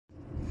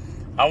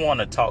I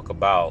want to talk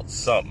about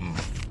something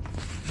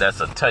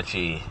that's a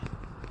touchy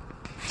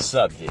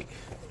subject.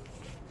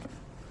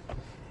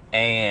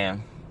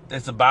 And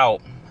it's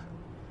about,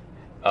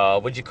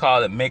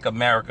 Make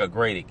America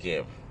Great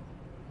Again.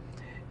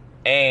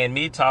 And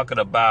me talking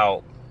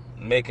about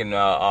making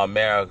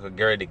America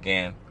great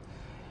again.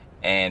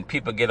 And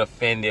people get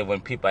offended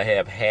when people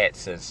have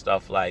hats and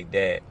stuff like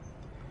that.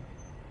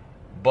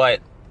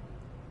 But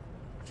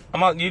I'm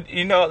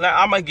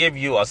gonna give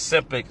you a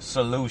simple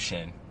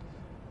solution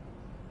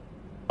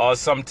or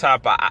some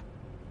type of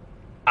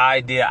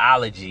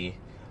ideology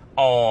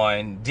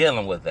on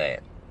dealing with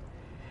that.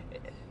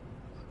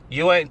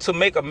 To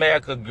make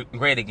America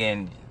great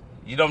again,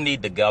 you don't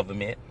need the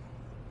government.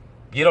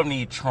 You don't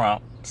need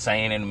Trump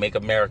saying and make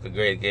America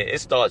great again.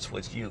 It starts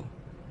with you.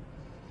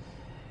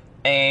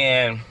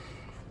 And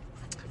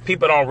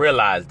people don't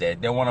realize that.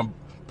 They want to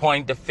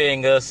point the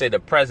finger, say the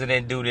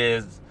president do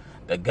this,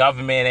 the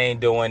government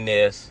ain't doing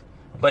this,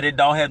 but it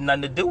don't have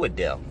nothing to do with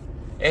them.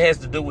 It has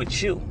to do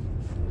with you.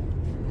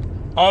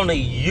 Only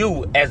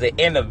you as an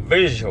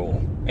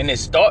individual, and it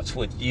starts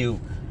with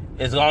you,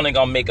 is only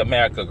going to make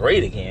America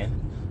great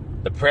again.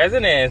 The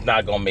president is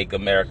not going to make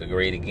America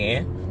great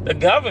again. The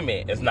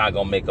government is not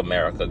going to make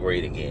America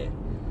great again.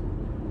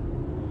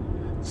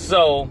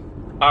 So,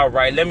 all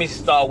right, let me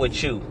start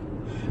with you.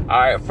 All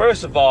right,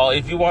 first of all,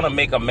 if you want to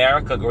make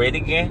America great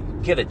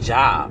again, get a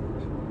job.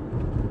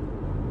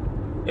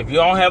 If you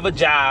don't have a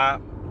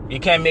job, you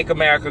can't make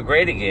America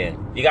great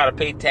again. You got to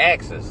pay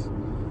taxes.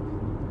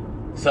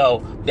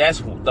 So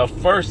that's the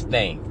first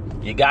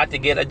thing. You got to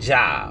get a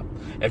job.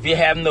 If you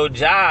have no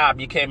job,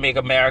 you can't make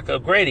America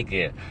great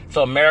again.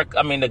 So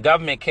the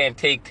government can't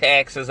take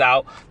taxes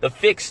out to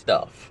fix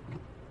stuff.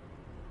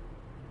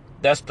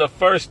 That's the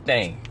first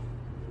thing.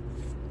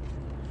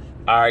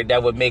 All right,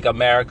 that would make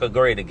America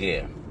great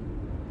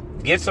again.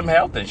 Get some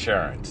health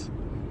insurance.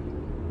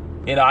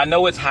 I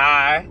know it's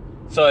high.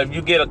 So if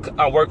you get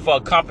a work for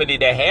a company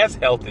that has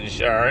health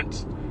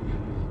insurance,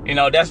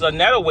 that's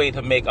another way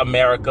to make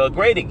America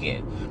great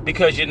again.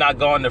 Because you're not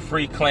going to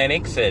free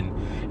clinics and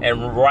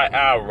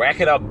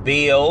racking up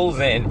bills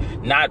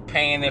and not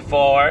paying it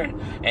for it.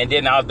 And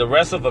then the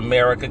rest of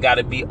America got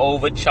to be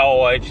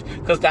overcharged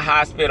because the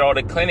hospital or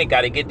the clinic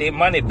got to get their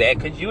money back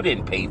because you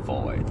didn't pay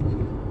for it.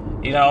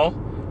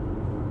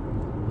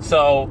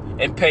 So,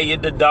 and pay your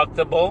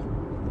deductible.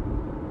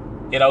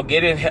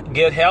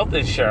 Get health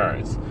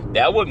insurance.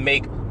 That would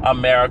make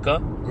America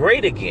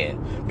great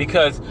again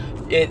because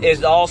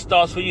it all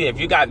starts with you. If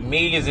you got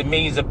millions and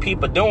millions of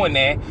people doing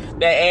that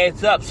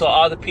adds up. So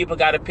other people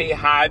got to pay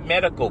high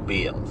medical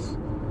bills.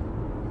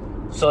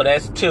 So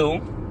that's two.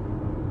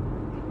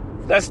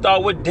 Let's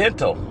start with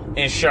dental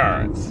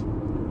insurance.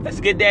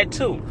 Let's get that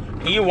too.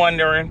 You're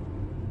wondering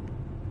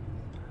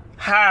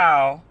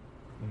how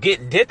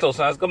get dental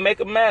insurance going to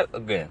make America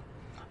again.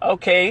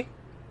 Okay.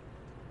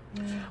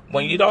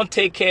 When you don't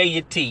take care of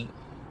your teeth,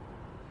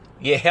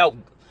 your health,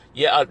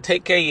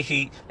 take care of your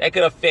teeth, that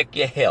could affect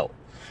your health.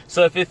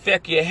 So if it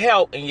affects your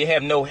health and you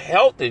have no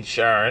health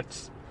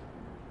insurance,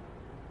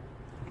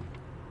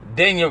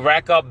 then you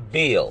rack up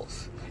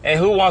bills. And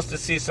who wants to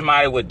see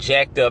somebody with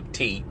jacked up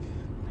teeth?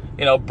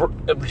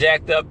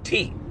 Jacked up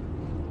teeth.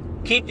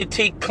 Keep your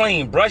teeth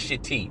clean. Brush your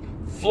teeth.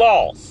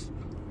 Floss.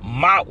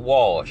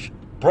 Mouthwash.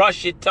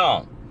 Brush your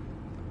tongue.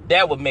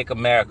 That would make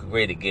America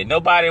great again.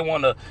 Nobody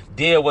want to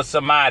deal with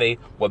somebody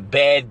with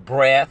bad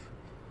breath,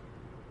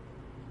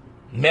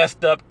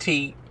 messed up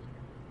teeth.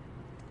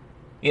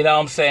 You know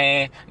what I'm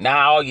saying?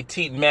 Now all your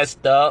teeth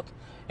messed up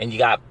and you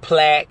got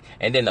plaque,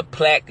 and then the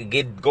plaque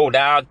could go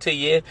down to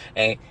you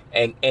and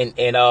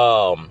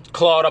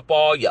clog up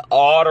all your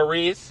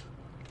arteries.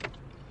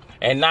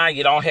 And now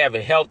you don't have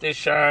a health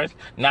insurance.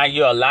 Now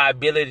you're a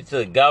liability to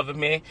the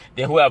government.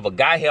 Then whoever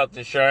got health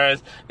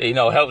insurance,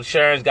 health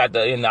insurance got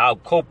our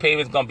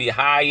co-payment's going to be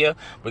higher.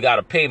 We got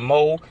to pay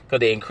more because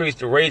they increased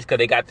the rates because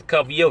they got to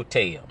cover your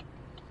tail.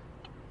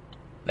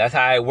 That's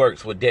how it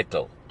works with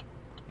dental.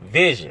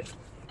 Vision.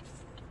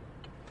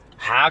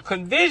 How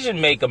can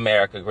vision make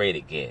America great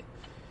again?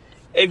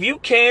 If you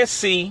can't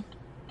see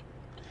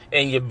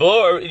and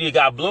you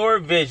got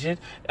blurred vision,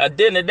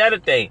 then another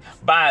thing,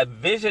 by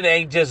vision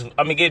ain't just,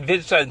 get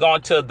vision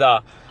going to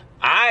the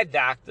eye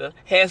doctor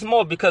has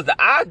more because the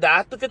eye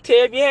doctor could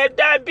tell if you had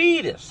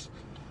diabetes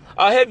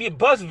or have you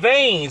bust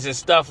veins and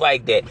stuff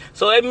like that.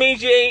 So that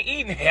means you ain't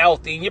eating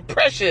healthy and your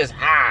pressure is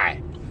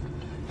high.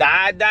 The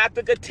eye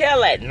doctor could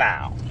tell that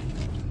now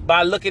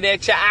by looking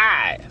at your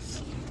eyes.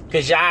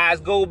 Because your eyes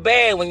go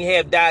bad when you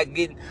have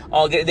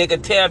they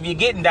can tell if you're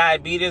getting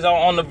diabetes or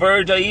on the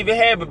verge or even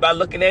have it by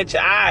looking at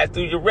your eyes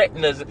through your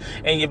retinas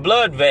and your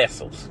blood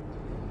vessels.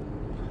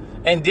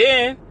 And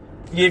then,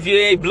 if you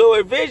ain't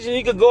blurry vision,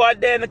 you could go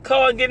out there in the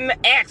car and get in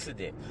an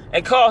accident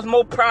and cause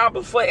more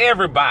problems for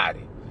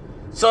everybody.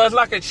 So it's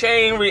like a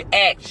chain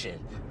reaction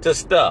to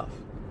stuff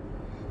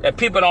that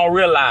people don't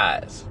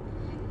realize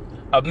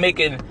of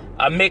making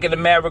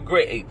America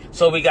great.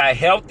 So we got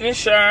health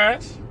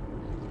insurance,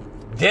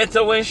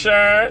 dental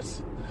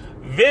insurance,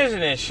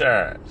 vision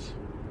insurance.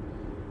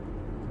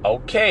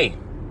 Okay.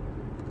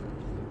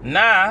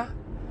 Now,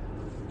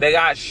 they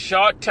got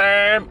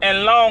short-term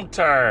and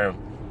long-term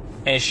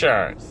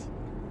insurance.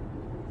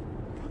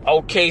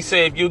 Okay, so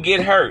if you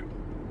get hurt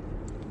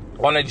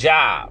on a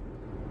job,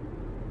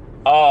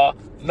 now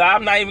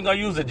I'm not even gonna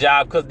use a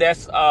job because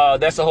that's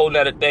a whole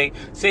nother thing.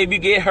 Say if you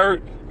get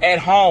hurt at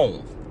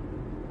home.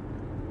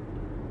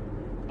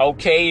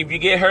 Okay, if you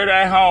get hurt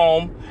at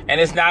home and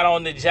it's not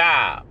on the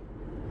job.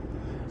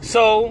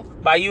 So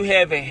by you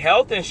having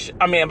health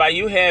insurance,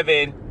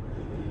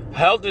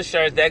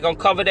 they're gonna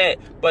cover that.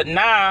 But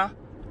now,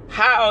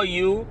 how are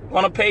you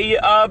gonna pay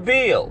your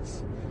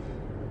bills?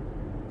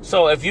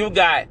 So if you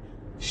got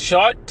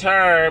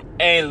short-term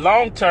and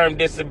long-term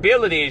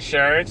disability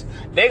insurance,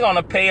 they're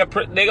gonna pay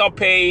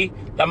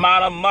the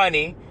amount of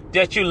money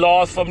that you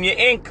lost from your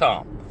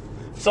income.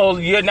 So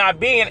you're not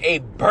being a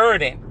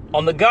burden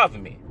on the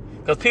government.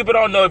 Because people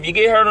don't know, if you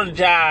get hurt on the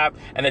job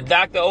and the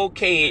doctor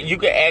okay it, you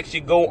can actually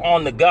go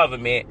on the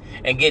government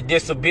and get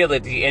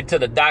disability until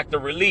the doctor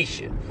release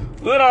you.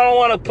 We don't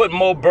want to put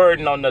more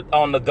burden on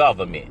the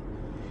government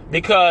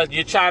because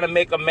you're trying to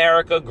make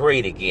America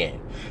great again.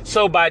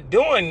 So by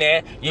doing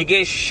that, you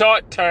get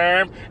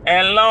short-term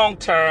and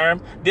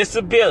long-term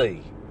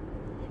disability.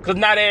 Because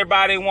not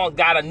everybody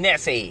got a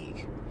nest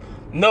egg.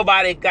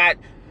 Nobody got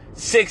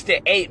 6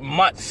 to 8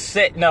 months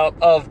setting up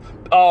of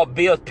all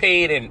bills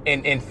paid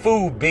and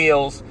food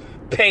bills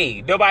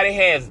paid. Nobody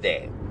has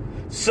that.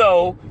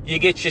 So you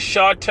get your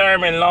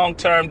short-term and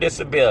long-term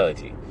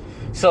disability.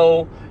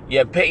 So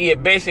you're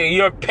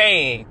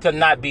paying to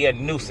not be a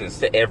nuisance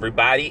to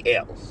everybody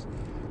else.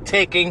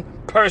 Taking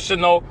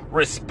personal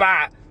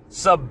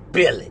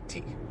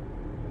responsibility.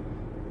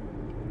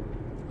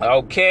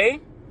 Okay?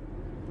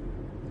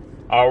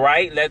 All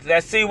right,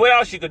 let's see what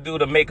else you could do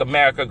to make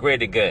America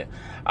great again.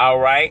 All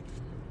right.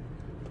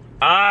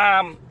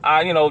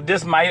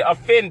 This might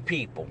offend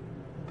people.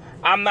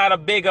 I'm not a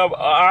big of,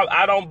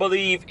 I don't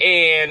believe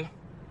in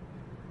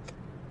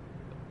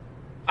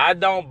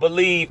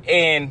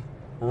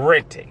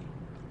renting.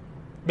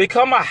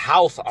 Become a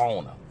house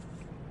owner.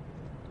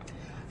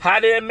 How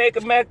did it make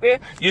America?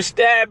 You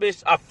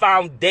establish a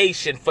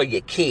foundation for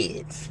your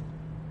kids.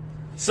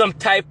 Some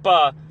type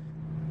of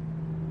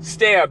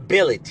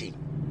stability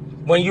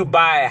when you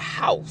buy a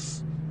house.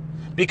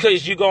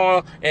 Because you're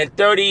going, in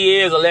 30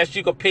 years, unless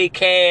you can pay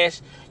cash,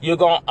 you're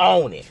going to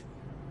own it.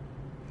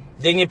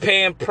 Then you're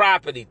paying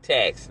property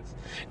taxes.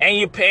 And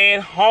you're paying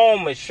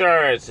home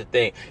insurance and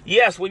things.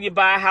 Yes, when you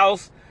buy a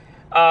house,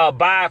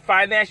 buy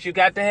finance, you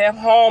got to have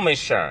home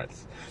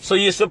insurance. So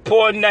you're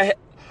supporting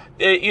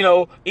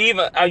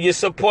you're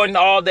supporting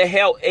all the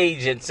health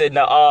agents and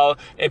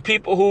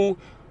people who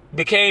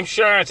became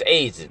insurance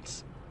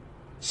agents.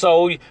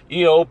 So,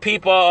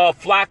 people are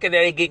flocking and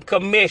they get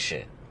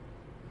commission.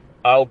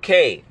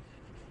 Okay.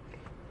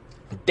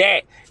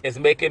 That is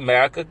making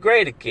America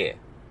great again.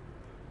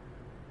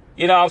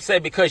 You know what I'm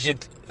saying? Because your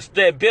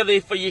stability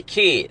for your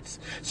kids.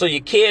 So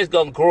your kids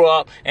gonna grow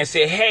up and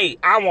say, hey,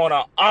 I want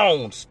to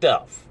own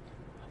stuff.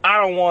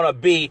 I don't want to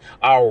be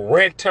a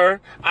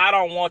renter. I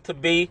don't want to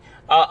be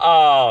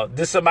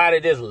somebody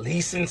that's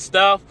leasing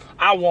stuff.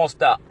 I want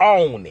to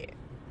own it.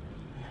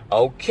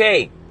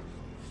 Okay.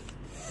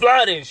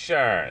 Flood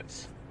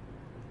insurance.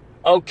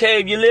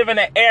 Okay, if you live in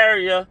an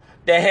area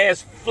that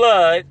has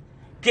flood,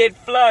 get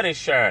flood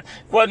insurance.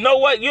 Well, know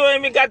what? You ain't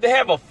even got to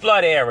have a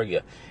flood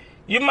area.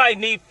 You might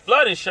need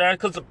flood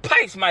insurance because the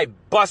pipes might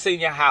bust in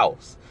your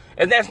house.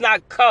 And that's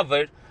not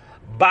covered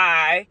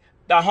by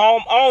the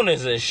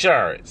homeowner's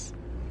insurance.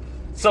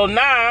 So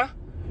now,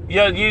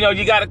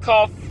 you got to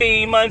call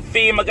FEMA, and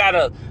FEMA got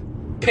to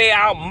pay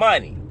out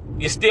money.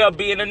 You're still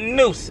being a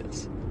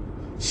nuisance.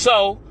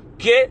 So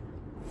get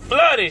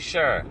flood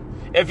insurance.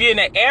 If you're in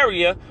an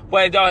area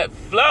where it don't have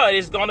flood,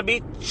 it's going to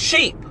be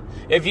cheap.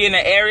 If you're in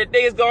an area,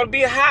 it's going to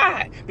be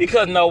high.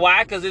 Because know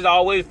why? Because it's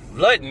always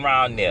flooding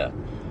around there.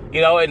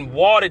 And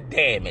water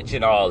damage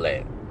and all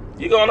that.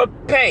 You're going to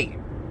pay.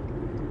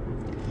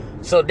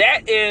 So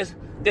that is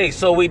thing.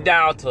 So we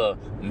down to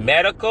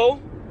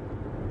medical,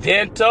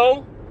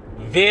 dental,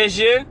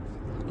 vision,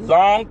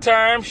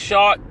 long-term,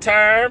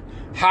 short-term,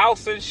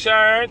 house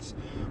insurance,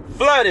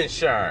 flood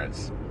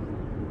insurance.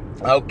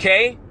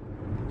 Okay?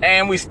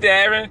 And we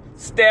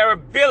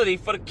stability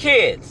for the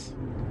kids.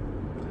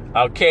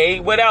 Okay,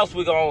 where else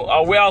we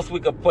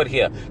could put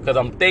here? Because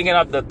I'm thinking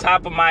off the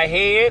top of my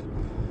head,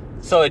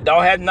 so it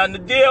don't have nothing to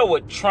deal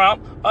with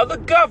Trump or the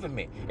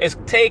government. It's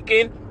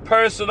taking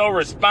personal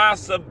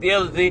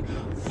responsibility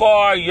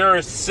for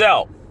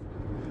yourself.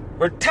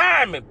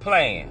 Retirement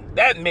plan.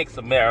 That makes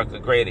America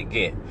great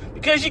again.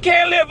 Because you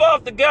can't live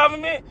off the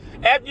government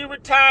after you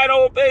retire and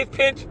obey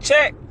pension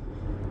check.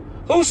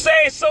 Who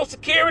says Social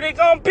Security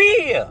gonna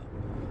be here?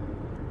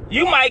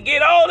 You might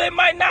get all, they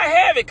might not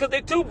have it because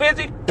they're too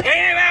busy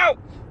paying out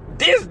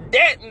this,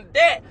 that, and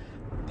that.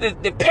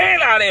 They're paying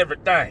out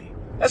everything.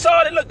 That's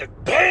all they look, they're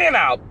paying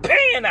out.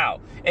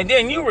 And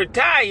then you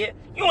retire,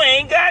 you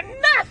ain't got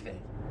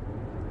nothing.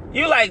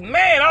 You like,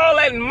 man, all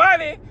that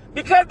money,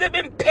 because they've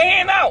been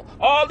paying out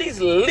all these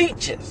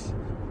leeches.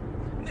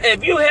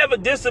 If you have a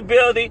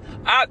disability,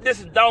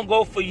 this don't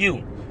go for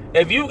you.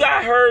 If you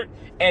got hurt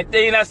and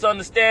think that's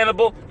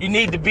understandable, you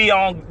need to be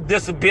on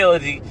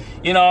disability.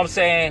 You know what I'm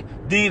saying?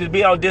 You need to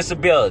be on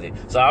disability.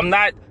 So I'm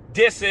not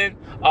dissing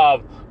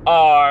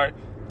or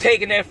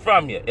taking it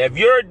from you. If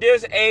you're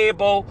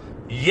disabled,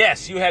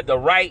 yes, you have the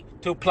right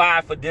to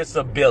apply for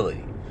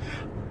disability.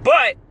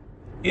 But,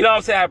 you know what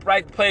I'm saying, I have the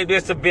right to play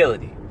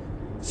disability.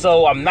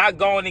 So I'm not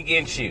going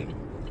against you.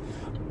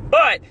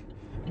 But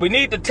we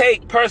need to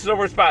take personal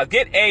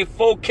responsibility. Get a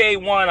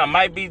 4K1, I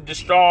might be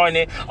destroying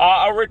it,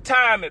 or a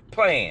retirement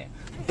plan.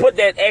 Put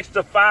that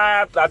extra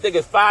I think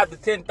it's $5,000 to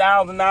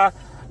 $10,000 now.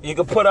 You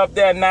can put up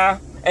there now.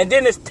 And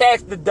then it's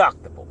tax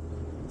deductible.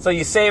 So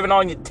you're saving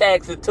on your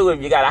taxes too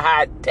if you got a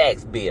high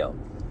tax bill.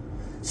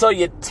 So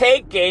you're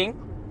taking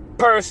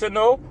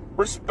personal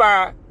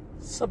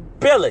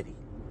responsibility.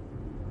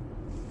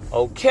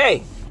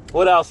 Okay,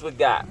 what else we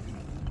got?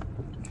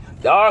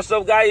 They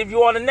also got, if you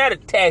want another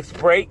tax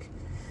break,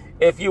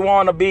 if you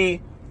want to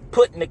be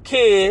putting the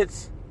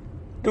kids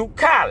through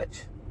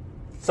college.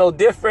 So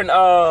different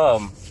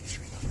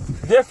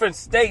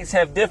states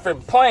have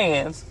different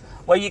plans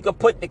where you can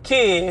put the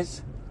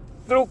kids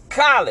through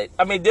college.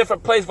 I mean,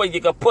 different places where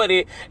you can put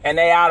it and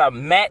they either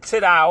max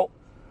it out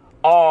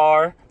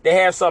or they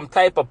have some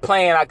type of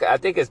plan. I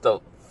think it's the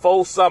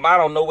full something. I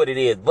don't know what it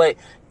is, but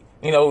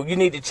you know, you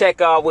need to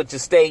check out with your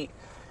state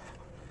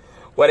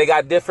where they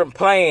got different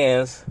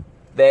plans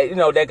that, you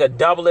know, they could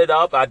double it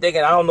up. I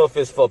don't know if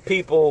it's for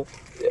people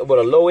with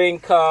a low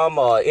income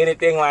or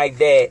anything like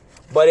that,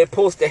 but it's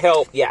supposed to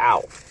help you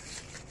out.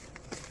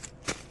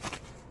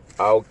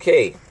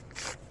 Okay.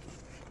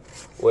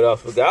 What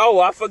else we got? Oh,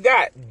 I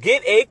forgot.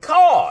 Get a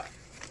car.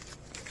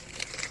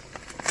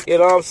 You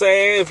know what I'm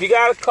saying? If you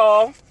got a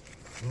car,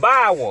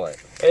 buy one.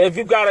 And if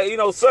you got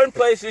certain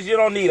places you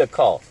don't need a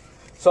car.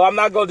 So I'm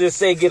not going to just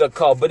say get a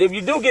car. But if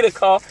you do get a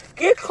car,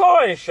 get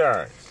car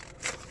insurance.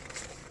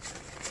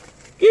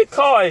 Get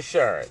car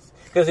insurance.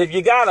 Because if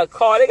you got a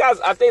car,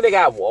 I think they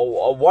got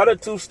one or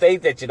two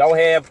states that you don't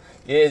have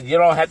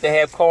to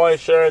have car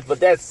insurance. But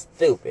that's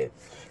stupid.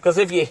 Because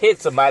if you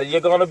hit somebody,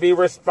 you're going to be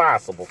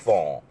responsible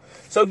for them.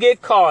 So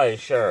get car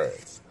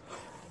insurance.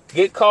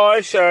 Get car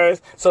insurance.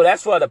 So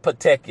that's for to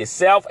protect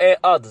yourself and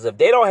others. If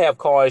they don't have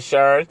car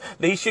insurance, at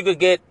least you could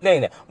get,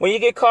 when you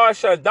get car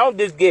insurance, don't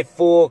just get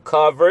full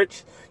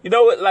coverage. You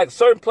know what? Like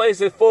certain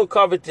places, full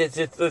coverage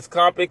is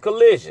comp and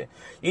collision.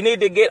 You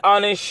need to get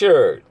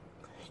uninsured.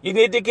 You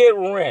need to get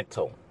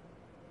rental.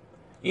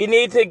 You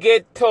need to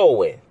get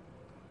towing.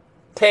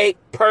 Take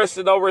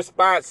personal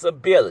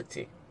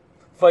responsibility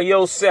for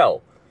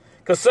yourself.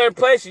 Because certain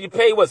places you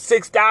pay,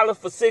 $6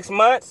 for 6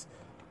 months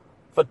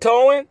for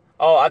towing?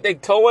 Oh, I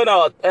think towing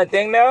or a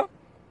thing now.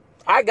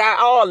 I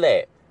got all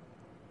that.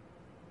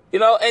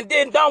 And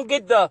then don't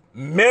get the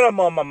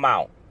minimum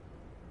amount.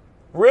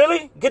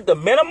 Really? Get the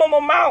minimum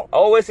amount?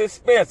 Oh, it's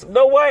expensive. You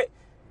know what?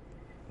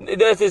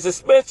 If it's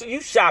expensive, you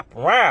shop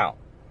around.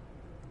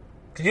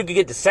 Because you can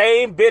get the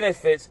same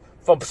benefits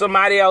from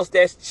somebody else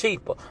that's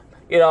cheaper.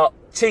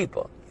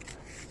 Cheaper.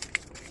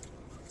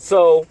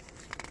 So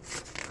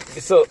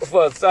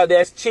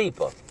that's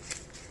cheaper.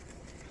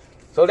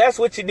 So that's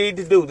what you need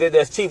to do.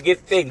 That's cheap.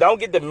 Don't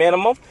get the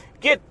minimum.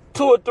 Get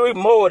 2 or 3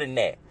 more than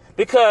that.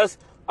 Because,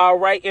 all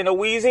right, in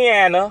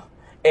Louisiana,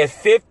 it's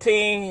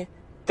 15,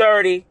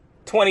 30,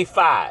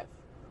 25.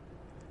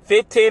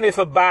 15 is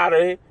for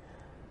battery.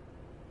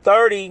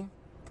 30,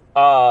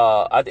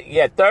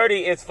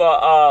 30 is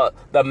for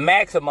the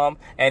maximum,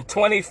 and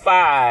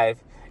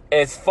 25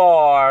 is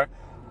for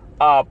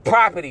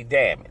property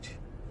damage.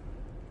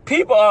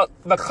 People,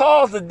 the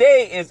cause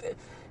today is,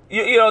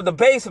 the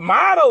base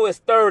model is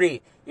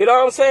 30. You know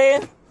what I'm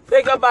saying?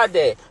 Think about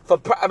that. For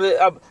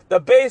the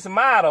base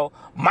model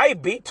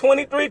might be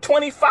 23,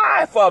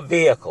 25 for a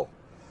vehicle.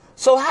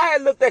 So how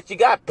it look that you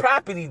got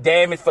property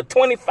damage for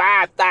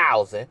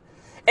 $25,000,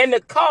 and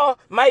the car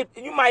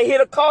you might hit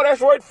a car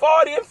that's worth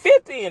 40 and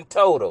 50 in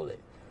total.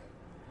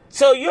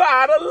 So you're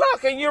out of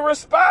luck and you're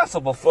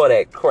responsible for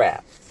that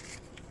crap.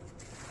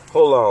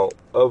 Hold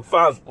on.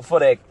 For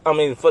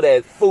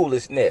that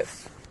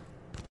foolishness.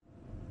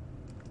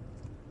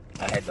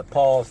 I had to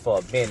pause for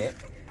a minute.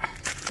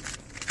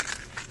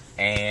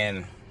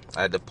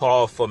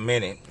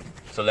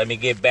 So let me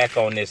get back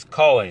on this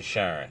car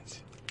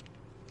insurance.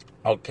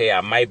 Okay, I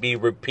might be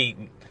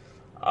repeating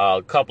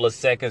a couple of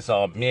seconds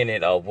or a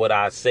minute of what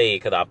I say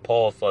because I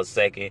paused for a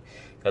second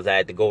because I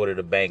had to go to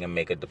the bank and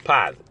make a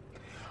deposit.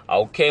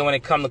 Okay, when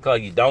it comes to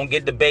cars, you don't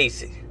get the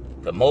basic.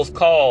 But most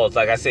cars,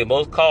 like I said,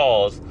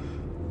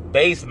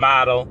 base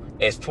model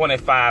is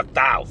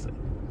 $25,000.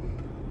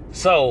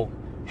 So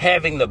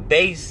having the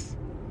base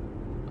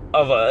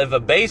if a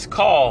base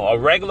car, a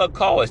regular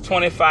car, is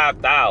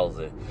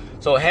 $25,000.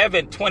 So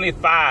having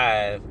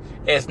 25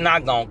 is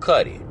not gonna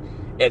cut it.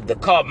 If the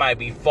car might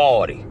be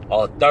 40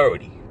 or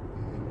 30,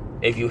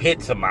 if you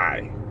hit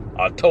somebody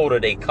or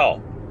total their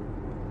car.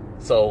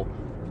 So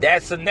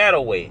that's another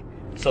way.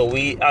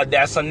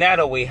 That's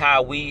another way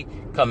how we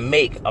can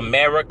make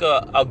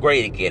America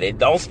great again. It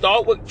don't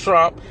start with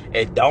Trump.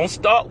 It don't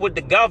start with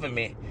the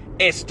government.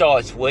 It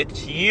starts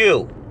with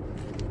you.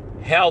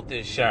 health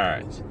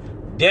insurance,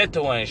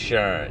 dental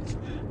insurance,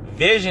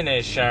 vision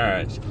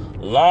insurance,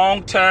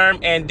 long-term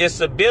and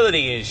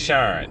disability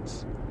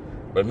insurance.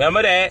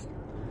 Remember that.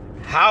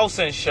 House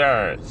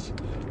insurance,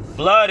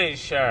 flood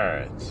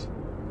insurance,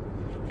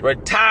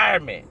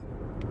 retirement.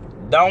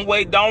 Don't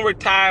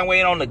retire and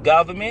wait on the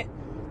government.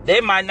 They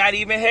might not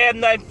even have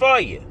nothing for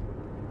you.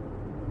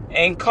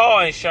 And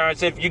car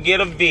insurance if you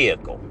get a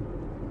vehicle.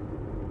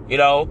 You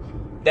know,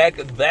 that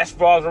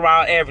falls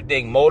around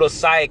everything.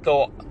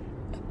 Motorcycle,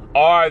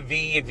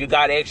 RV, if you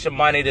got extra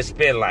money to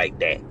spend like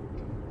that.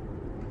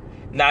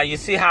 Now, you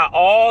see how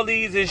all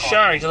these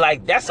insurance,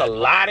 like, that's a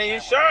lot of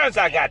insurance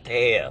I got to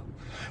have.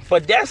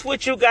 But that's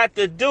what you got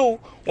to do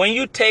when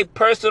you take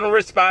personal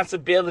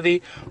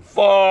responsibility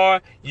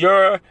for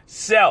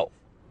yourself.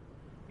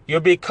 You're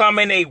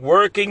becoming a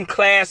working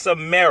class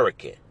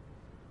American.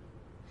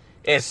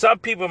 And some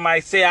people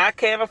might say, I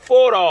can't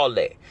afford all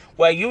that.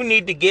 Well, you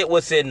need to get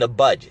what's in the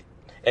budget.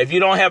 If you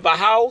don't have a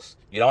house,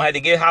 you don't have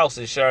to get house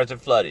insurance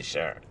and flood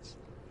insurance.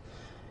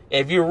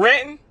 If you're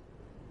renting,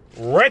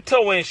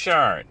 rental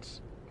insurance.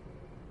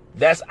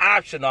 That's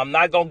optional. I'm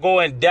not going to go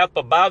in depth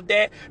about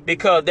that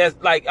because that's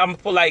like, I'm going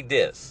to put like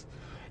this.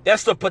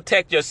 That's to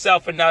protect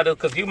yourself and others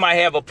because you might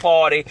have a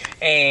party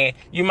and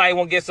you might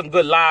want to get some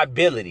good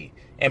liability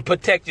and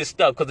protect your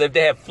stuff because if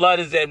they have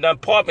flooders and the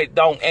apartment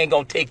ain't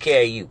going to take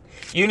care of you.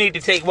 You need to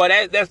take, well,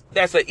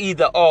 that's an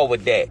either or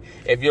with that.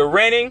 If you're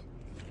renting,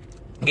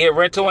 get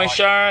rental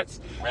insurance.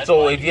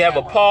 So if you have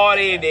a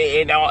party and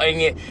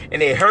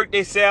they hurt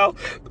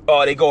themselves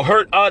or they go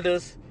hurt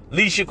others, at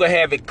least you can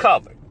have it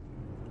covered.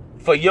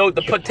 For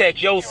to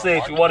protect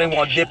yourself if you want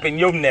to dip in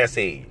your nest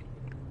egg.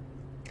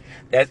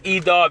 That's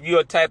either if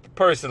you're a type of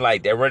person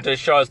like that. Rental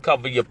insurance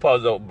covers your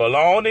personal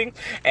belongings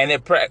and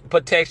it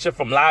protects you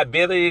from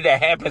liability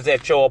that happens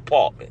at your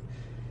apartment.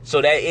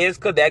 So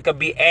that could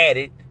be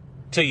added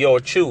to your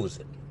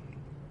choosing.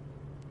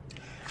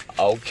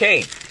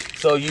 Okay.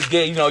 So you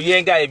get, you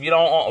ain't got, if you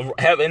don't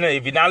have,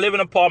 if you're not living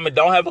in an apartment,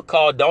 don't have a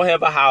car, don't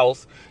have a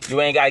house, you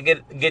ain't got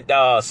to get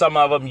some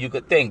of them you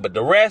could think. But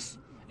the rest,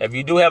 if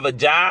you do have a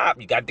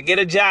job, you got to get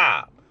a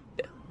job.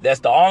 That's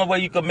the only way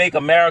you can make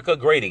America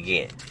great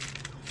again.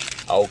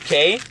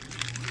 Okay.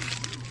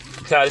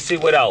 Try to see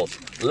what else.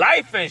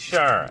 Life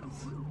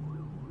insurance.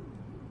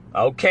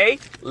 Okay.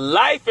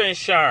 Life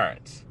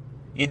insurance.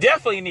 You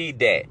definitely need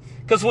that.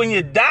 Because when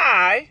you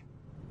die,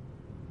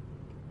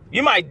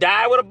 you might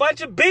die with a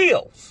bunch of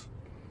bills.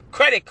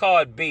 Credit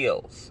card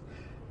bills.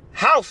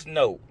 House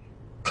note.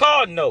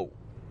 Car note.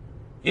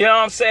 You know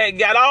what I'm saying?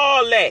 Got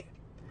all that.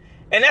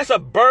 And that's a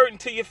burden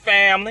to your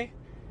family.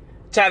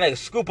 Trying to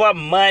scoop up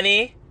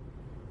money.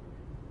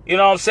 You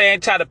know what I'm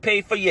saying? Try to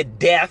pay for your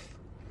death.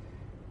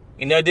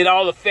 Then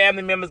all the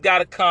family members got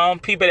to come.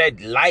 People that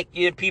like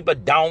you, people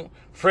don't.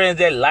 Friends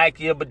that like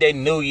you, but they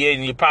knew you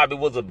and you probably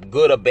was a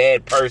good or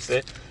bad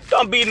person.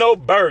 Don't be no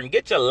burden.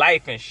 Get your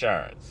life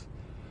insurance.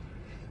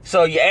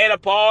 So you add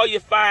up all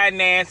your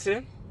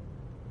financing.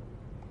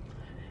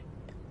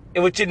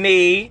 What you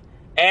need.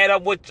 Add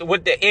up with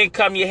the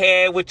income you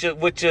had with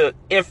your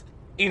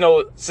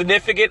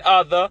significant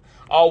other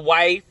or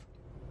wife,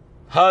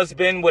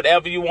 husband,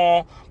 whatever you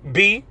want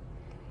be.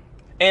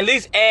 And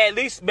at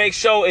least make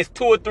sure it's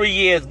 2 or 3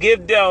 years.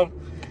 Give them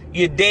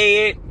you're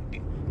dead,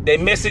 they're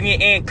missing your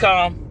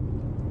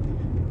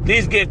income. At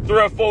least get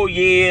 3 or 4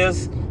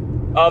 years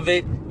of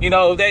it.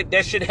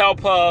 That should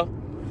help her,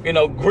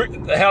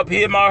 help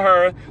him or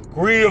her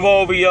grieve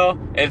over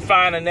you and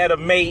find another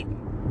mate.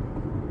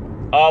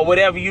 Or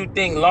whatever you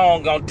think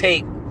long gonna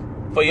take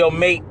for your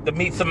mate to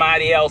meet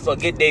somebody else or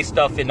get their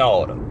stuff in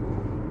order.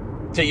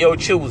 To your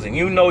choosing.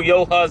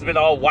 Your husband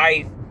or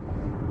wife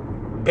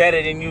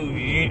better than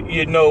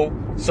you know.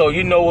 So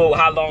you know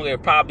how long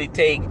it probably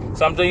take.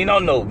 Something you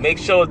don't know. Make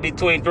sure it's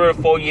between 3 or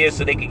 4 years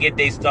so they can get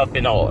their stuff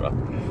in order.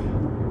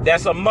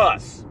 That's a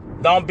must.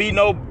 Don't be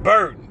no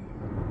burden.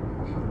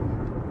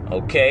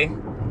 Okay?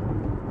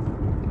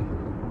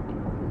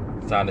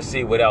 Trying to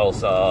see what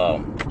else.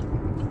 But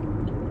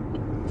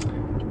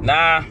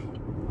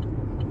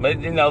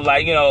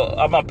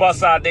I'm a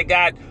bust out. They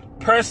got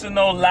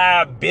personal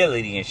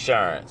liability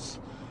insurance,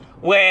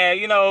 where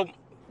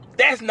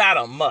that's not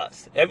a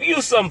must. If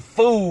you some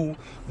fool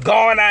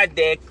going out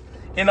there,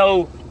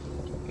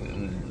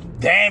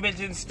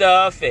 damaging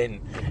stuff,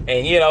 and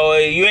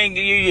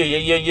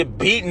you're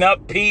beating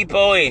up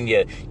people, and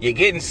you're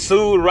getting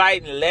sued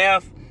right and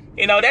left,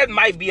 that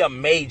might be a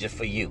major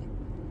for you.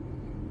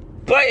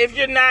 But if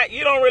you're not,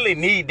 you don't really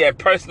need that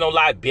personal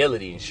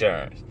liability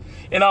insurance.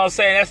 You know what I'm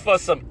saying? That's for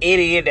some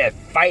idiot that's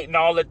fighting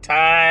all the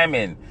time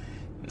and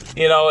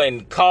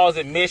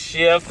causing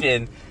mischief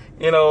they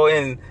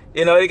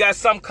got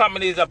some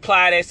companies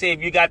apply that say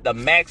if you got the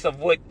max of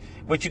what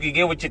you can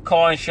get with your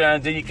car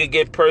insurance, then you can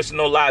get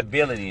personal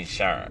liability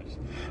insurance.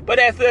 But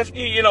that's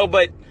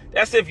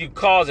if you're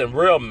causing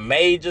real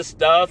major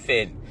stuff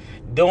and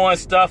doing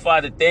stuff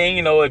out of the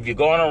thing, if you're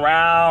going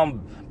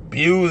around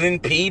abusing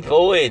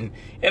people and,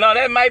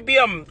 that might be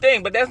a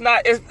thing, but that's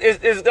not,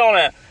 it's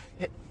gonna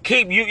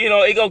keep you,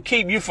 it's gonna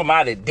keep you from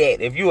out of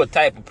debt. If you're a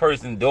type of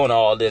person doing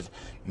all this,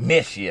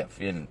 mischief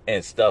and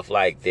stuff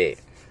like that.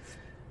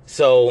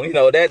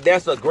 So,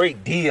 that's a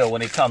great deal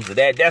when it comes to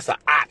that. That's an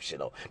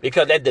optional,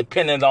 because that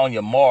depends on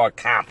your moral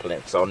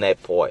complex on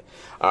that point.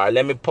 All right,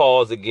 let me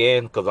pause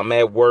again because I'm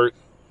at work.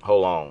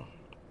 Hold on.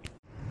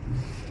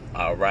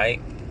 All right.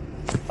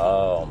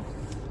 I'm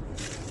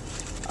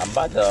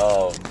about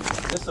to,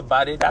 this is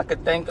about it I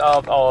could think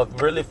of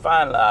really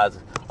finalize.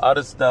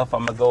 Other stuff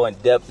I'm going to go in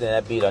depth and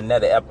that'll be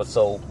another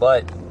episode.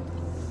 But,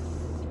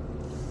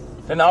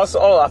 and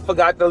also, I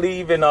forgot to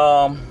leave in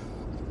our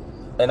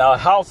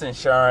house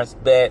insurance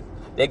that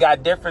they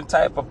got different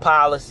type of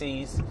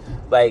policies,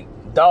 like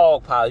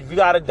dog policy. If you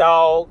got a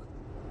dog,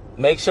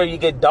 make sure you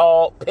get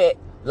dog pet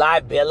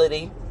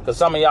liability, because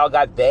some of y'all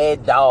got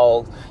bad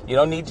dogs. You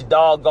don't need your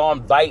dog going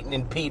biting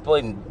in people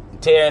and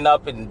tearing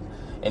up and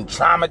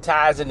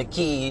traumatizing the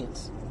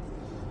kids.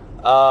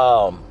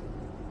 What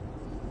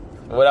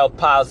else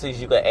policies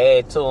you can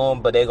add to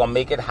them, but they're gonna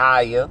make it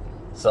higher,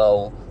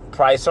 so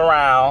price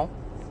around.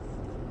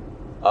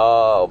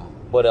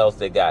 What else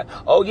they got?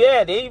 Oh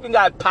yeah, they even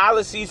got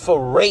policies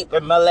for rape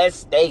and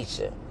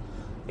molestation.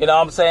 You know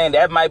what I'm saying?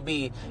 That might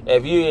be,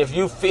 if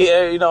you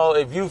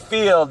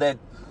feel that,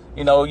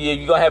 you're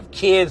gonna have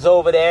kids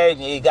over there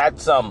and you got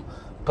some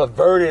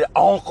perverted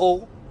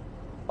uncle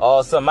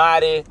or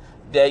somebody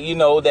that,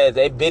 that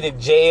they've been in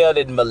jail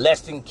and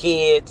molesting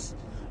kids,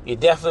 you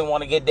definitely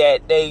want to get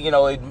that.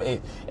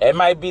 It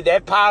might be,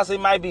 that policy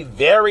might be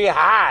very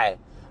high.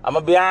 I'm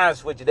going to be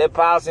honest with you. That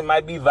policy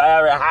might be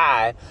very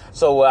high.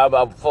 So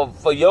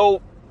for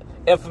your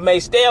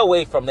information, stay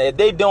away from that. If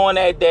they doing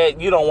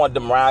that you don't want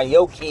them around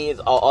your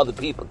kids or other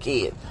people's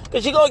kids,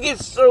 because you're going to get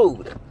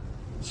sued.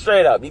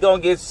 Straight up, you're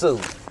going to get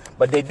sued.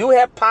 But they do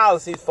have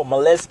policies for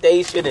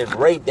molestation and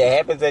rape that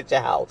happens at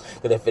your house.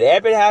 Because if it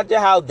happens at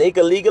your house, they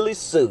can legally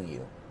sue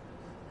you.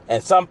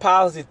 And some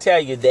policies tell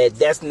you that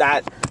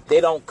they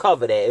don't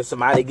cover that if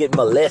somebody get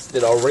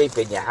molested or raped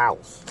in your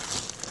house.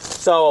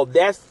 So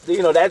that's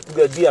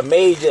could be a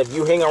major if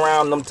you hang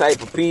around them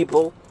type of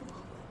people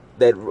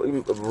that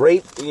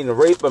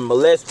rape and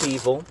molest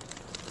people,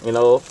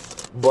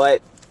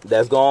 but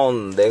that's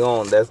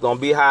gonna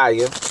be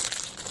higher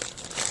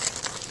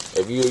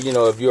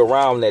if you're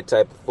around that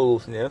type of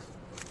foolishness.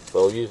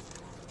 So you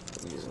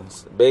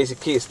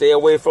basically stay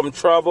away from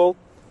trouble,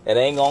 and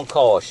it ain't gonna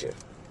cost you.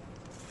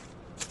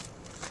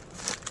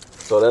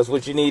 So that's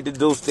what you need to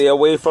do, stay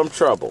away from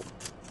trouble.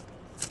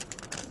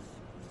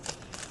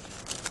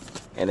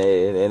 And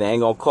it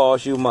ain't gonna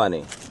cost you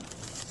money.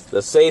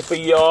 The safer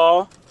you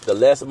are, the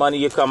less money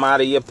you come out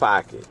of your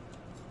pocket.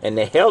 And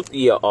the healthier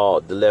you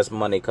are, the less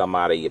money come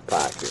out of your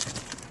pocket.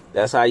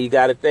 That's how you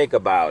gotta think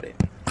about it.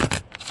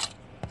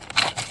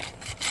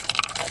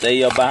 Stay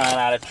your behind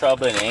out of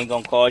trouble and it ain't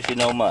gonna cost you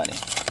no money.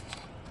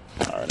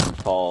 Alright,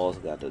 let's pause.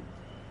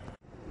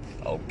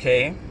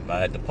 Okay, I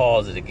had to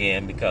pause it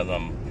again because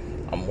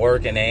I'm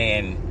working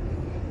and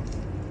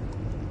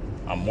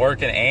I'm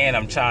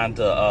trying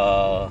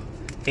to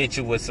hit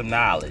you with some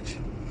knowledge.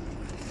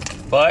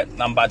 But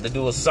I'm about to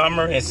do a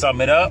summary and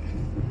sum it up.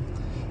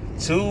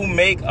 To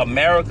make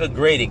America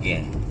great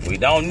again, we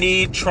don't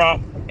need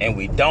Trump and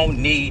we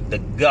don't need the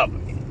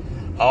government.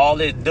 All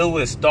they do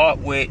is start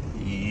with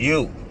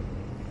you.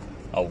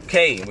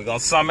 Okay, we're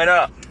gonna sum it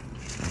up.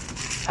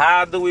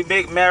 How do we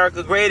make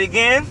America great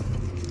again?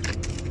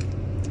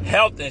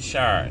 Health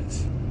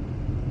insurance,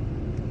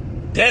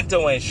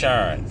 dental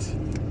insurance,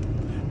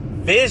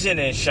 vision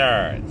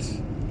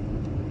insurance.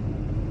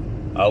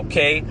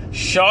 Okay,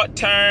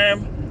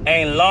 short-term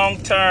and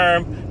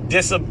long-term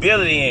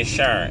disability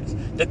insurance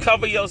to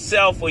cover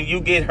yourself when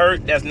you get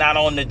hurt that's not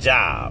on the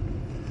job.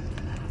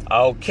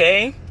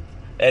 Okay,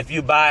 if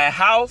you buy a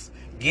house,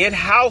 get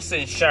house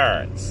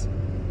insurance.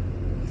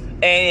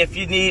 And if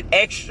you need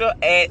extra,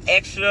 add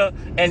extra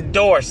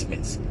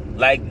endorsements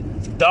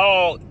like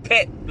dog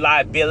pet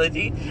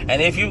liability.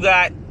 And if you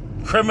got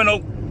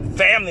criminal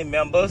family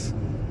members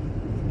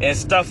and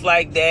stuff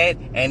like that,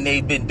 and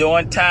they've been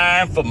doing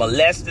time for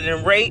molesting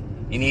and rape,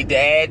 you need to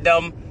add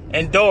them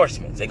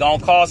endorsements. They're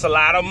going to cost a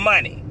lot of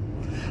money.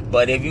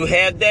 But if you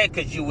have that,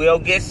 because you will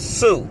get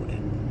sued.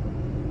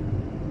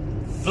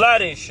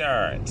 Flood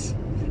insurance.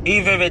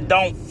 Even if it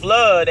don't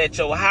flood at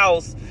your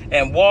house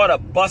and water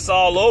busts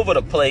all over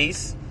the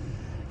place,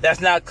 that's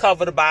not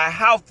covered by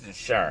health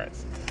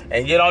insurance.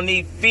 And you don't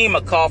need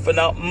FEMA coughing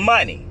up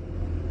money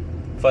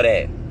for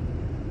that.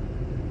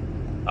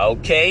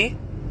 Okay?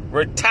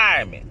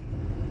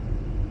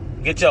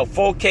 Retirement. Get your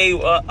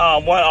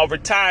 4K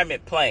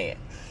retirement plan.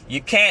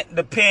 You can't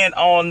depend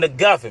on the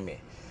government.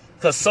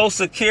 Because Social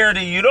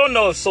Security, you don't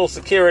know if Social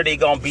Security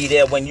going to be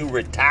there when you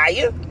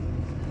retire.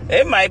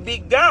 It might be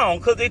gone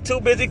because they're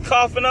too busy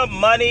coughing up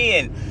money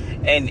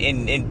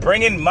and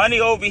bringing money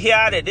over here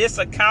out of this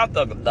account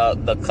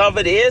to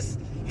cover this.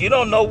 You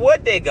don't know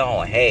what they're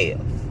going to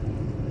have.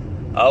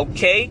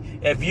 Okay?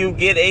 If you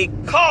get a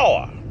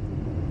car,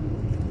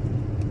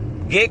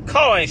 get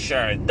car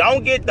insurance.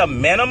 Don't get the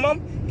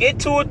minimum. Get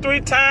 2 or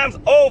 3 times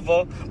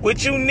over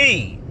what you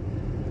need.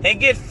 And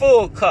get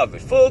full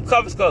coverage. Full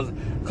coverage because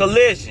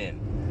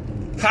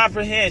collision,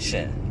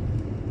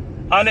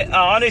 comprehension,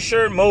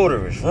 Uninsured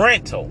motorist,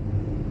 rental,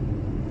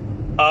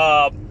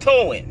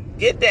 towing.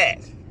 Get that.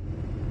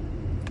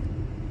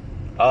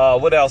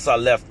 What else I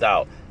left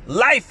out?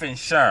 Life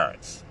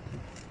insurance.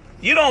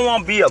 You don't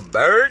want to be a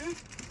burden.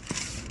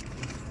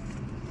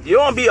 You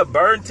don't want to be a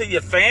burden to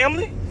your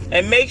family.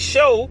 And make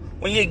sure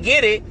when you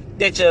get it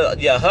that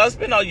your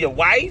husband or your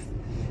wife,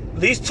 at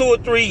least 2 or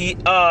 3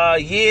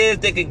 years,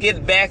 they could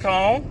get back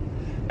home.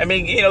 I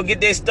mean,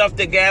 get their stuff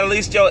together. At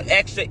least your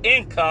extra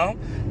income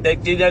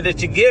that you're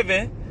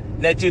giving,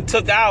 that you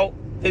took out,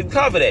 to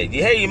cover that.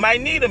 Hey, you might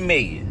need $1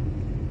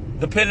 million,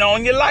 depending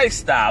on your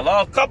lifestyle,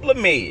 or a couple of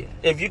million,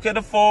 if you can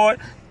afford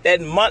that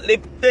monthly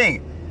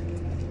thing.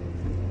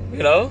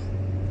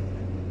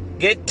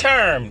 Get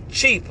term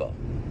cheaper.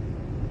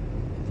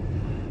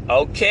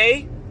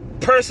 Okay,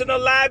 personal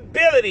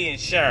liability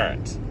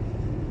insurance.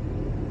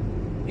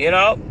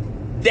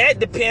 That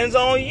depends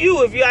on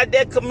you. If you're out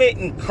there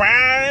committing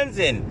crimes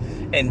and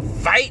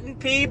fighting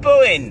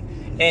people, and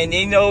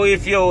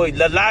if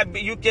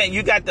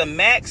you got the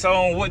max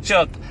on what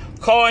your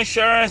car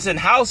insurance and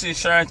house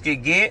insurance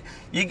can get,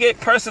 you get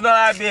personal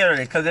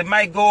liability, because it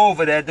might go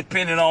over that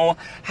depending on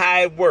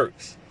how it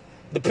works,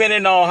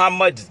 depending on how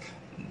much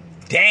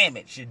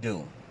damage you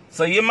do.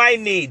 So you might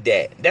need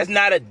that. That's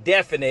not a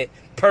definite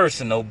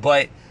personal,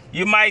 but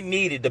you might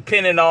need it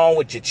depending on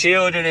what your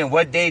children and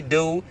what they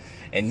do,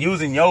 and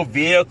using your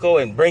vehicle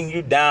and bring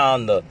you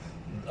down the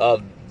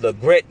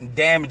grit and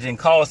damage and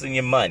costing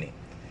you money.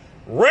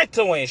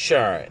 Rental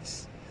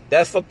insurance.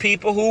 That's for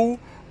people who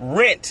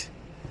rent.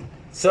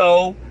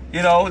 So,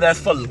 that's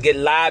for get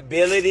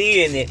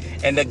liability,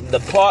 and the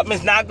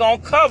department's not gonna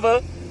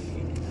cover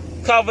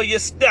your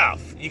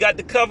stuff. You got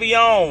to cover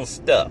your own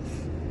stuff.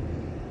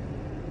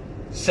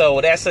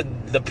 So that's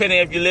depending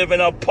if you live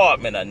in an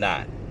apartment or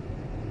not.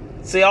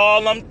 See,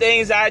 all them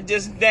things I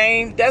just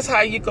named, that's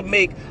how you can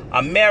make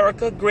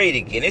America great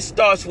again. It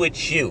starts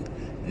with you,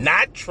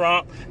 not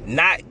Trump,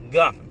 not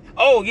government.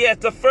 Oh, yes,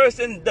 the first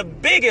and the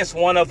biggest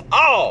one of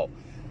all.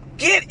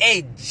 Get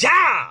a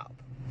job.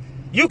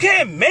 You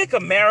can't make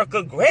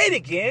America great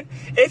again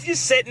if you're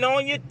sitting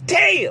on your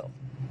tail.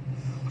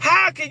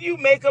 How can you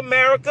make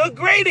America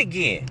great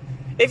again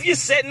if you're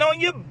sitting on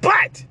your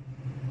butt,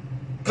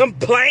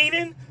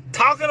 complaining,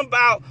 talking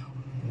about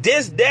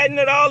this, that, and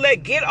all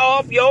that? Get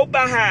off your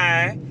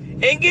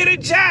behind and get a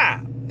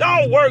job.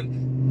 Don't work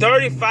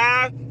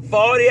 35,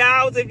 40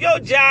 hours. If your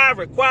job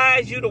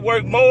requires you to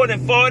work more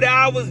than 40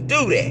 hours,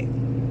 do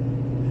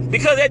that.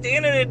 Because at the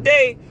end of the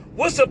day,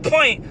 what's the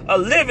point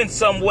of living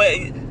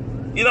somewhere?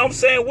 You know what I'm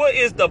saying? What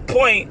is the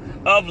point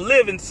of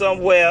living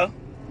somewhere?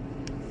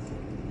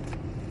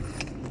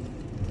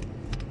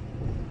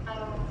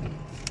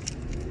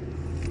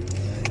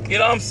 You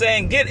know what I'm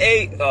saying? Get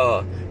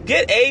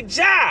a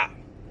job.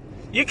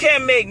 You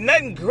can't make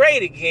nothing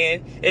great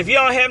again if you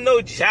don't have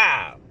no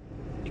job.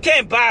 You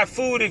can't buy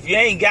food if you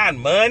ain't got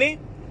money.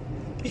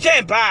 You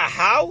can't buy a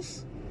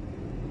house.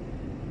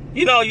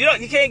 You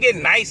can't get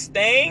nice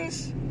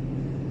things.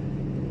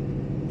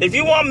 If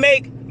you want to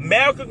make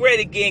America great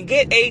again,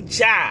 get a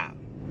job.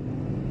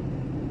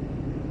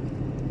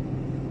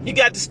 You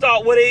got to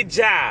start with a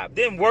job,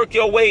 then work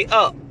your way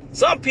up.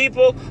 Some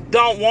people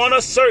don't want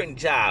a certain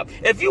job.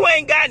 If you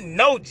ain't got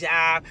no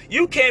job,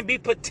 you can't be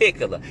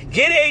particular.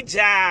 Get a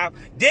job,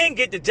 then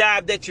get the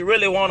job that you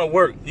really want to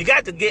work. You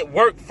got to get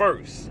work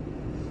first.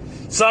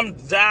 Some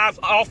jobs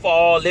offer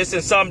all this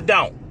and some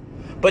don't.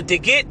 But to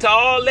get to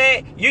all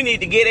that, you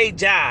need to get a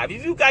job.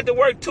 If you got to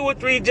work 2 or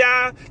 3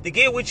 jobs to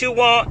get what you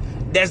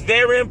want, that's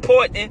very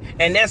important,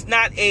 and that's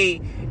not that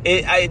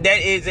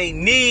is a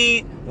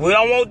need. We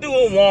don't want to do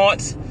a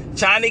want.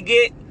 Trying to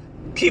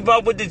keep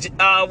up with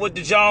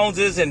the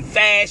Joneses and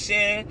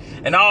fashion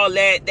and all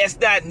that. That's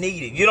not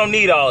needed. You don't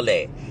need all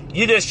that.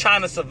 You're just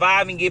trying to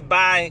survive and get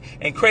by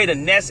and create a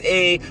nest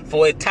egg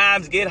for when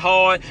times get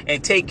hard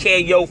and take care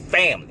of your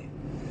family.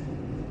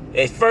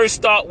 It first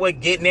start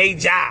with getting a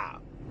job.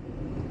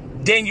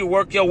 Then you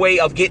work your way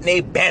up getting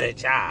a better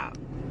job.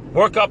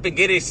 Work up and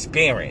get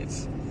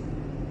experience.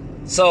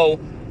 So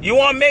you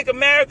want to make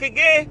America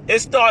again? It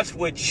starts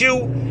with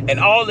you and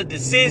all the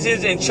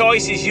decisions and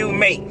choices you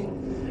make.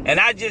 And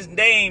I just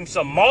named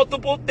some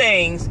multiple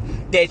things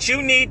that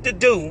you need to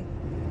do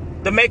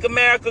to make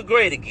America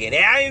great again.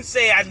 And I didn't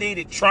say I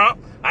needed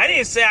Trump. I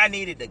didn't say I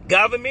needed the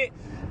government.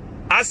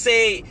 I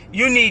say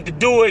you need to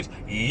do it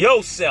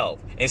yourself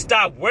and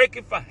stop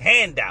working for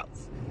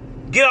handouts.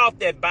 Get off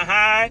that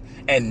behind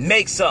and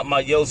make something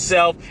of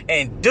yourself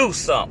and do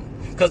something.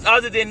 Because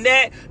other than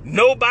that,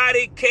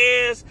 nobody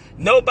cares.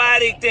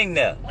 Nobody think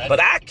that.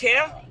 But I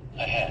care.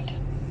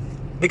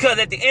 Because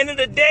at the end of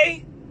the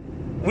day,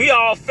 we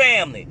all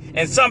family.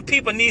 And some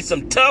people need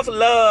some tough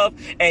love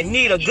and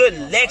need a good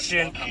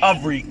lecture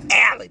of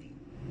reality.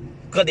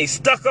 Because they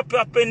stuck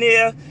up in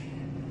there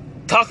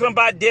talking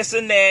about this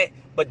and that.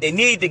 But they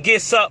need to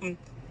get something.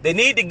 They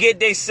need to get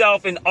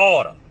themselves in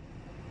order.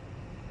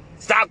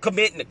 Stop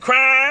committing the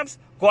crimes.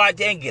 Go out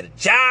there and get a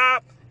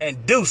job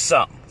and do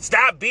something.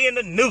 Stop being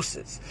a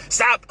nuisance.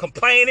 Stop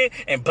complaining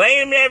and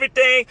blaming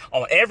everything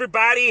on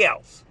everybody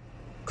else.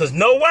 Because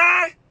know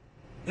why?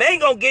 They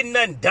ain't gonna get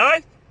nothing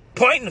done.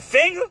 Pointing the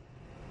finger.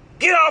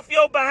 Get off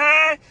your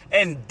behind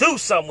and do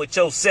something with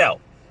yourself.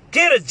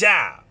 Get a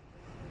job.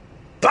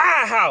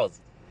 Buy a house.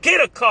 Get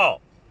a car.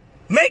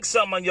 Make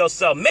something of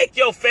yourself. Make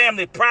your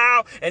family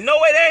proud. And no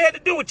way that had to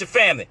do with your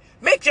family.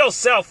 Make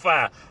yourself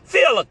proud.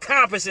 Feel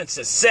accomplished and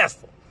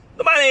successful.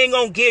 Nobody ain't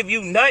gonna give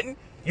you nothing.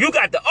 You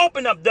got to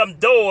open up them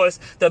doors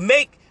to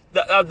make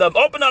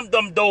open up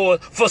them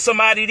doors for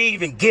somebody to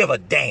even give a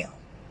damn.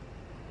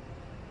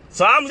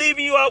 So I'm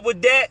leaving you up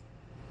with that.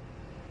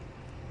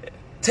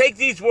 Take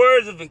these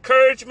words of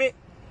encouragement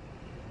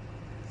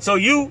so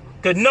you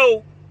could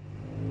know,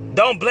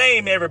 don't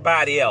blame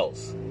everybody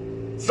else.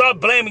 Start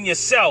blaming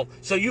yourself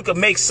so you can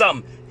make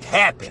something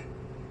happen.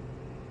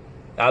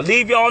 I'll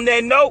leave you on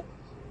that note.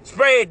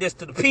 Spread this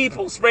to the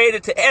people. Spread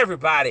it to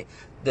everybody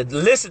to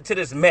listen to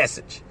this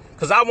message.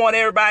 Because I want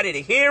everybody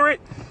to hear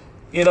it.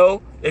 You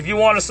know, if you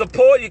want to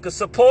support, you can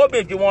support me.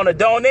 If you want to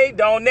donate,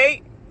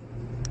 donate.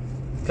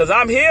 Because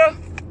I'm here.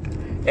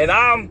 And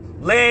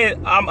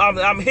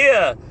I'm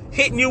here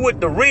hitting you with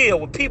the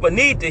real, what people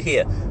need to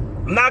hear.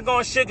 I'm not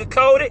going to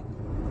sugarcoat it.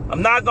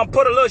 I'm not going to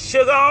put a little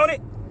sugar on it.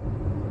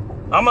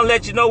 I'm going to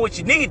let you know what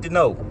you need to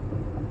know.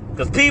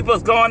 Because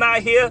people's going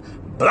out here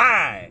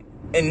blind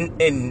and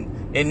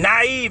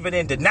naive and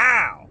in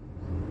denial.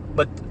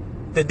 But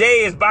the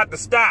day is about to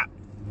stop.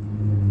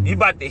 You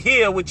about to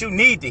hear what you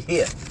need to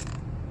hear.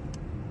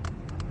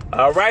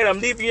 All right, I'm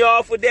leaving you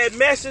off with that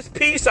message.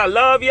 Peace. I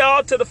love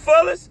y'all to the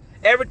fullest.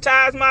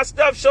 Advertise my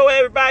stuff. Show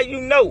everybody you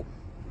know.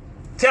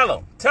 Tell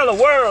them. Tell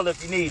the world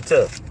if you need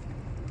to.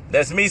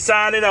 That's me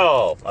signing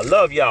off. I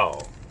love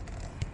y'all.